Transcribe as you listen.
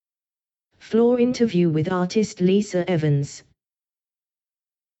Floor interview with artist Lisa Evans.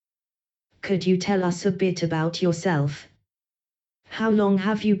 Could you tell us a bit about yourself? How long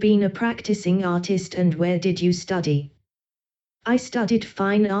have you been a practicing artist and where did you study? I studied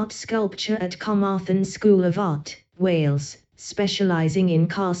fine art sculpture at Carmarthen School of Art, Wales, specialising in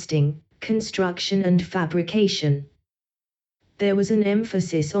casting, construction and fabrication. There was an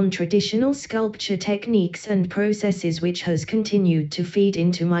emphasis on traditional sculpture techniques and processes which has continued to feed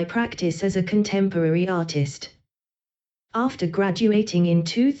into my practice as a contemporary artist. After graduating in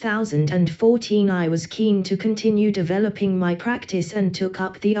 2014, I was keen to continue developing my practice and took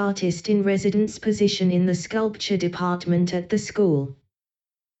up the artist in residence position in the sculpture department at the school.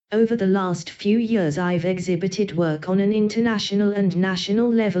 Over the last few years I've exhibited work on an international and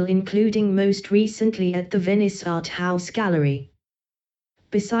national level, including most recently at the Venice Art House Gallery.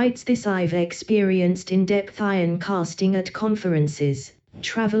 Besides this, I've experienced in-depth iron casting at conferences,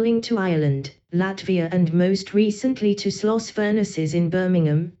 traveling to Ireland, Latvia and most recently to Sloss Furnaces in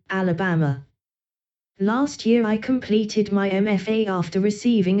Birmingham, Alabama. Last year I completed my MFA after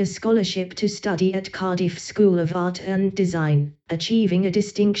receiving a scholarship to study at Cardiff School of Art and Design, achieving a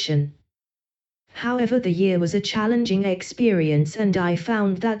distinction. However, the year was a challenging experience and I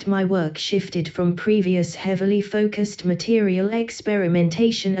found that my work shifted from previous heavily focused material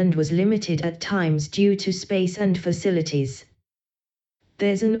experimentation and was limited at times due to space and facilities.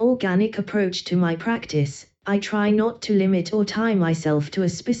 There's an organic approach to my practice. I try not to limit or tie myself to a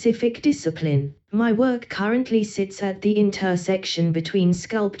specific discipline. My work currently sits at the intersection between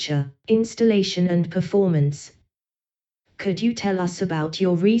sculpture, installation and performance. Could you tell us about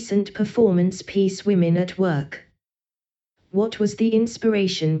your recent performance piece Women at Work? What was the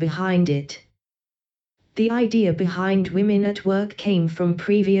inspiration behind it? The idea behind Women at Work came from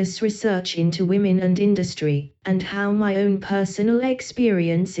previous research into women and industry, and how my own personal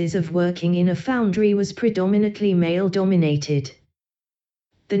experiences of working in a foundry was predominantly male-dominated.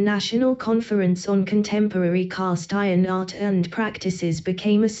 The National Conference on Contemporary Cast Iron Art and Practices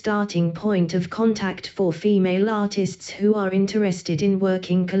became a starting point of contact for female artists who are interested in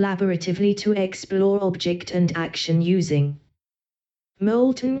working collaboratively to explore object and action using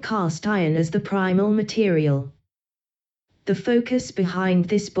molten cast iron as the primal material. The focus behind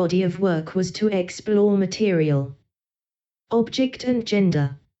this body of work was to explore material, object and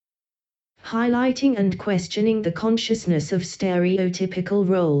gender, highlighting and questioning the consciousness of stereotypical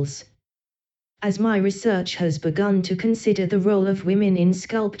roles. As my research has begun to consider the role of women in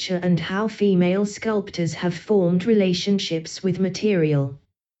sculpture and how female sculptors have formed relationships with material.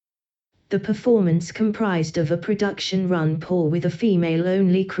 The performance comprised of a production run pour with a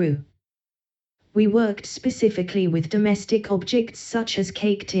female-only crew. We worked specifically with domestic objects such as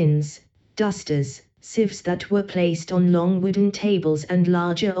cake tins, dusters, sieves that were placed on long wooden tables and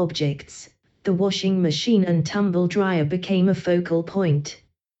larger objects. The washing machine and tumble dryer became a focal point.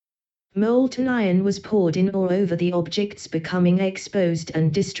 Molten iron was poured in or over the objects, becoming exposed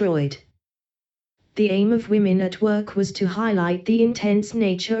and destroyed. The aim of Women at Work was to highlight the intense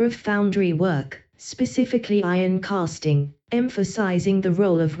nature of foundry work, specifically iron casting, emphasizing the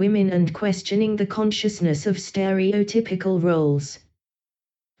role of women and questioning the consciousness of stereotypical roles.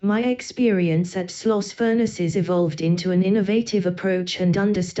 My experience at Sloss Furnaces evolved into an innovative approach and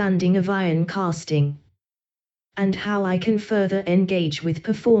understanding of iron casting, and how I can further engage with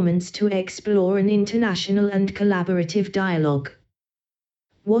performance to explore an international and collaborative dialogue.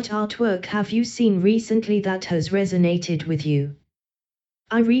 What artwork have you seen recently that has resonated with you?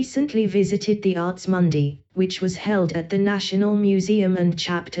 I recently visited the Arts Mundi, which was held at the National Museum and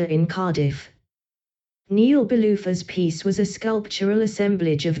Chapter in Cardiff. Neil Belufa's piece was a sculptural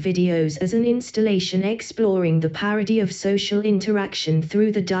assemblage of videos as an installation exploring the parody of social interaction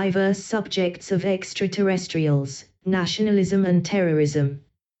through the diverse subjects of extraterrestrials, nationalism and terrorism.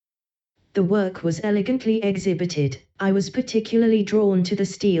 The work was elegantly exhibited. I was particularly drawn to the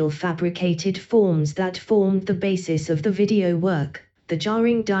steel fabricated forms that formed the basis of the video work, the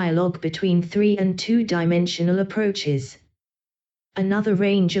jarring dialogue between 3- and 2-dimensional approaches. Another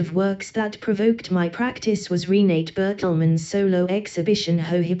range of works that provoked my practice was Renate Bertelmann's solo exhibition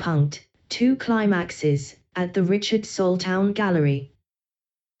Hohepunkt, 2 Climaxes, at the Richard Saltown Gallery.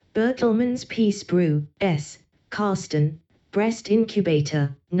 Bertelmann's piece Brew, S. Carsten, Breast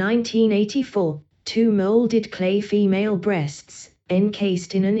Incubator, 1984, 2 molded clay female breasts,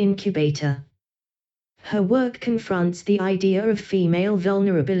 encased in an incubator. Her work confronts the idea of female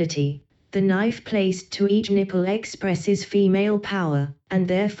vulnerability. The knife placed to each nipple expresses female power, and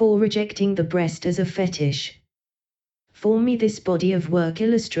therefore rejecting the breast as a fetish. For me, this body of work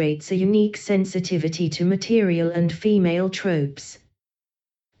illustrates a unique sensitivity to material and female tropes.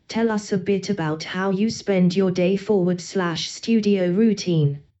 Tell us a bit about how you spend your day/studio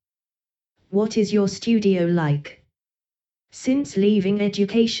routine. What is your studio like? Since leaving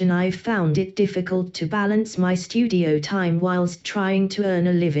education, I've found it difficult to balance my studio time whilst trying to earn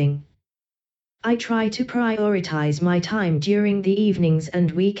a living. I try to prioritize my time during the evenings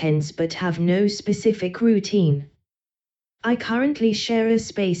and weekends but have no specific routine. I currently share a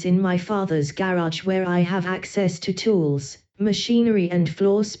space in my father's garage where I have access to tools, machinery and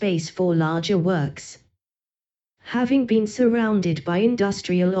floor space for larger works. Having been surrounded by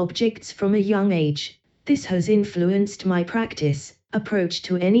industrial objects from a young age, this has influenced my practice, approach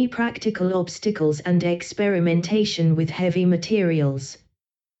to any practical obstacles and experimentation with heavy materials.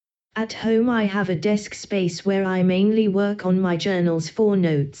 At home I have a desk space where I mainly work on my journals for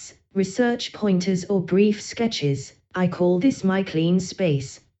notes, research pointers or brief sketches. I call this my clean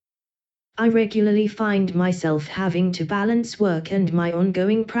space. I regularly find myself having to balance work and my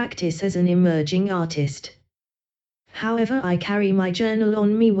ongoing practice as an emerging artist. However, I carry my journal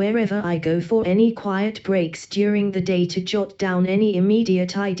on me wherever I go for any quiet breaks during the day to jot down any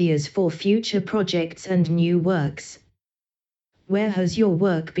immediate ideas for future projects and new works. Where has your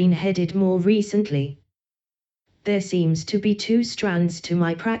work been headed more recently? There seems to be two strands to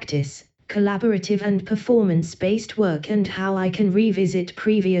my practice: collaborative and performance-based work, and how I can revisit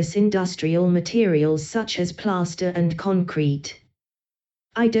previous industrial materials such as plaster and concrete.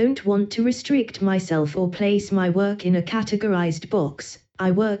 I don't want to restrict myself or place my work in a categorized box.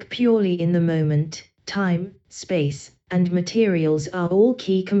 I work purely in the moment. Time, space, and materials are all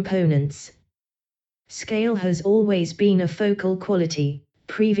key components. Scale has always been a focal quality.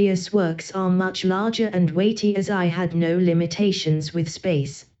 Previous works are much larger and weighty as I had no limitations with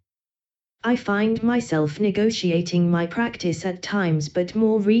space. I find myself negotiating my practice at times, but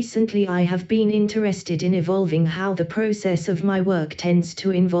more recently I have been interested in evolving how the process of my work tends to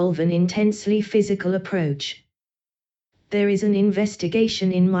involve an intensely physical approach. There is an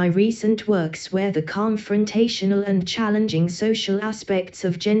investigation in my recent works where the confrontational and challenging social aspects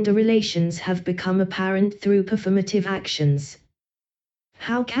of gender relations have become apparent through performative actions.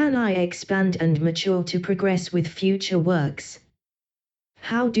 How can I expand and mature to progress with future works?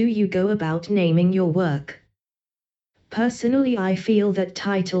 How do you go about naming your work? Personally, I feel that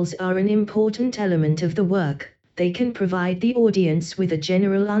titles are an important element of the work. They can provide the audience with a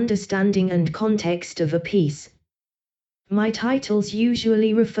general understanding and context of a piece. My titles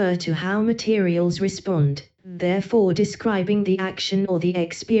usually refer to how materials respond, therefore describing the action or the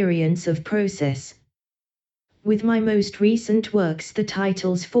experience of process. With my most recent works, the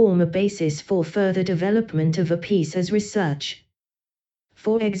titles form a basis for further development of a piece as research.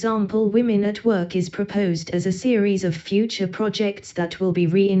 For example, Women at Work is proposed as a series of future projects that will be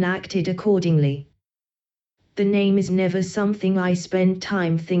reenacted accordingly. The name is never something I spend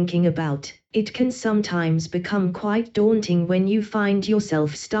time thinking about. It can sometimes become quite daunting when you find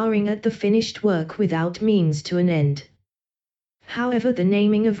yourself staring at the finished work without means to an end. However, the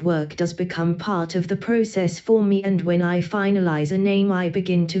naming of work does become part of the process for me, and when I finalize a name I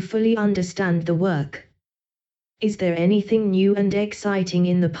begin to fully understand the work. Is there anything new and exciting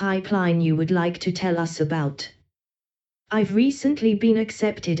in the pipeline you would like to tell us about? I've recently been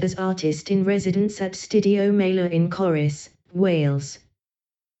accepted as artist in residence at Studio Mailer in Corris, Wales.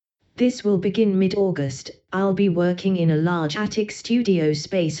 This will begin mid-August. I'll be working in a large attic studio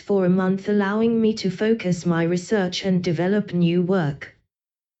space for a month, allowing me to focus my research and develop new work.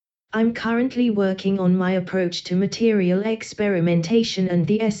 I'm currently working on my approach to material experimentation and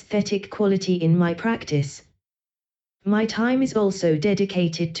the aesthetic quality in my practice. My time is also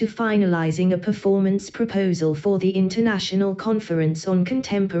dedicated to finalizing a performance proposal for the International Conference on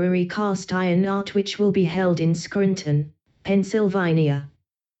Contemporary Cast Iron Art, which will be held in Scranton, Pennsylvania.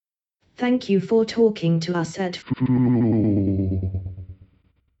 Thank you for talking to us at